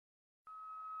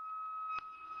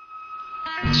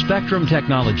Spectrum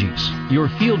Technologies, your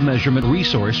field measurement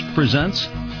resource, presents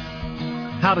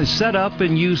how to set up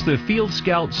and use the Field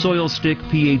Scout SoilStick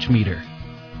pH meter.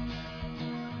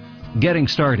 Getting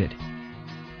started.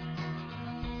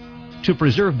 To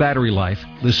preserve battery life,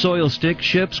 the SoilStick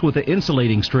ships with an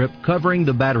insulating strip covering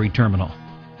the battery terminal.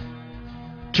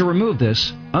 To remove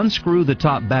this, unscrew the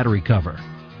top battery cover.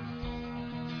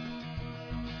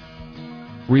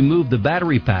 Remove the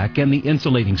battery pack and the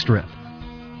insulating strip.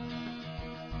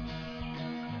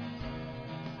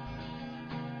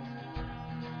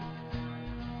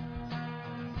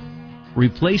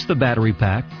 Replace the battery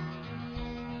pack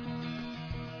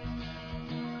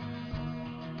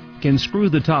and screw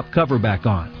the top cover back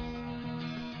on.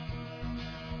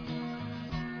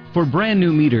 For brand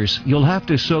new meters, you'll have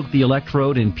to soak the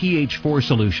electrode in pH 4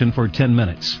 solution for 10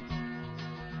 minutes.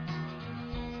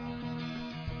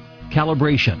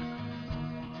 Calibration.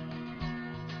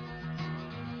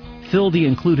 Fill the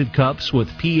included cups with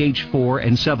pH 4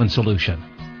 and 7 solution.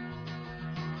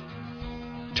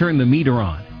 Turn the meter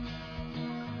on.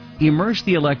 Immerse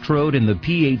the electrode in the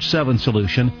pH 7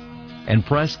 solution and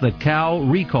press the Cal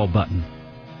recall button.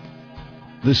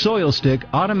 The SoilStick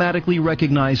automatically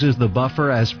recognizes the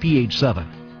buffer as pH 7.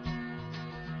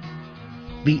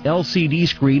 The LCD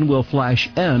screen will flash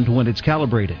End when it's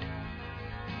calibrated.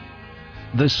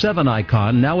 The 7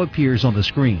 icon now appears on the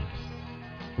screen.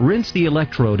 Rinse the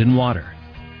electrode in water.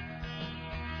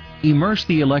 Immerse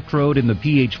the electrode in the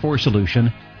pH 4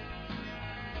 solution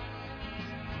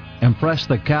and press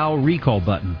the Cal recall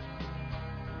button.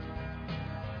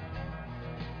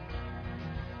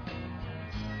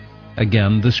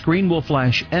 Again, the screen will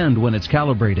flash End when it's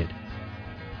calibrated.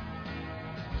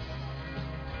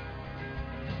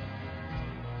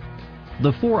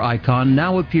 The 4 icon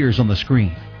now appears on the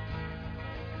screen.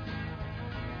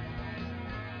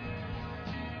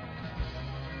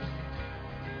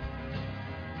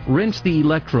 Rinse the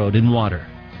electrode in water.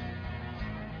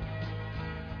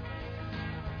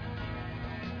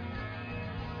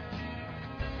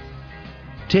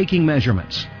 Taking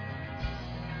measurements.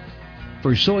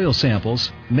 For soil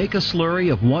samples, make a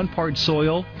slurry of 1 part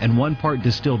soil and 1 part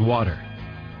distilled water.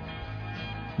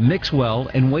 Mix well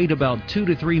and wait about 2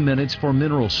 to 3 minutes for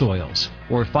mineral soils,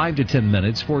 or 5 to 10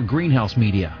 minutes for greenhouse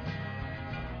media.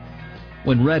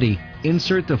 When ready,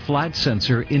 insert the flat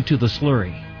sensor into the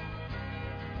slurry.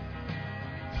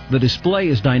 The display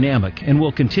is dynamic and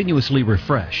will continuously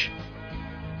refresh.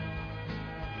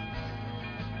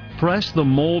 Press the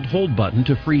Mold Hold button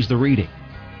to freeze the reading.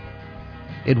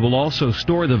 It will also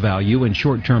store the value in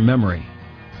short-term memory.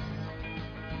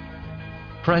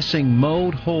 Pressing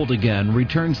Mode Hold again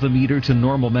returns the meter to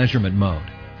normal measurement mode.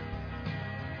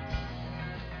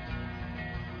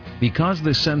 Because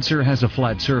the sensor has a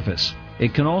flat surface,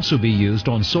 it can also be used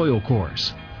on soil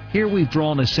cores. Here we've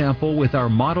drawn a sample with our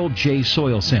Model J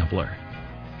soil sampler.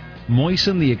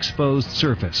 Moisten the exposed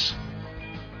surface.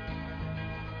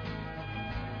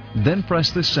 Then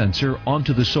press the sensor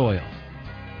onto the soil.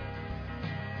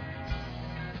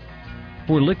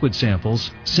 For liquid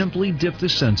samples, simply dip the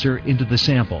sensor into the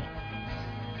sample.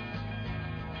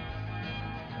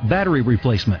 Battery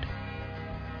replacement.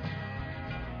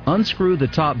 Unscrew the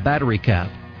top battery cap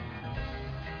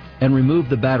and remove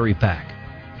the battery pack.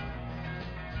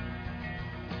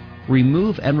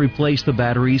 Remove and replace the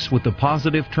batteries with the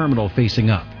positive terminal facing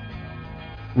up.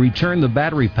 Return the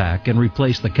battery pack and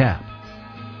replace the cap.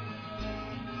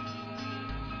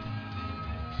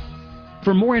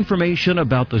 For more information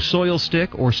about the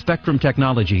SoilStick or Spectrum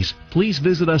Technologies, please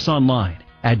visit us online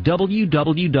at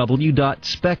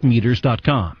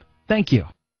www.specmeters.com. Thank you.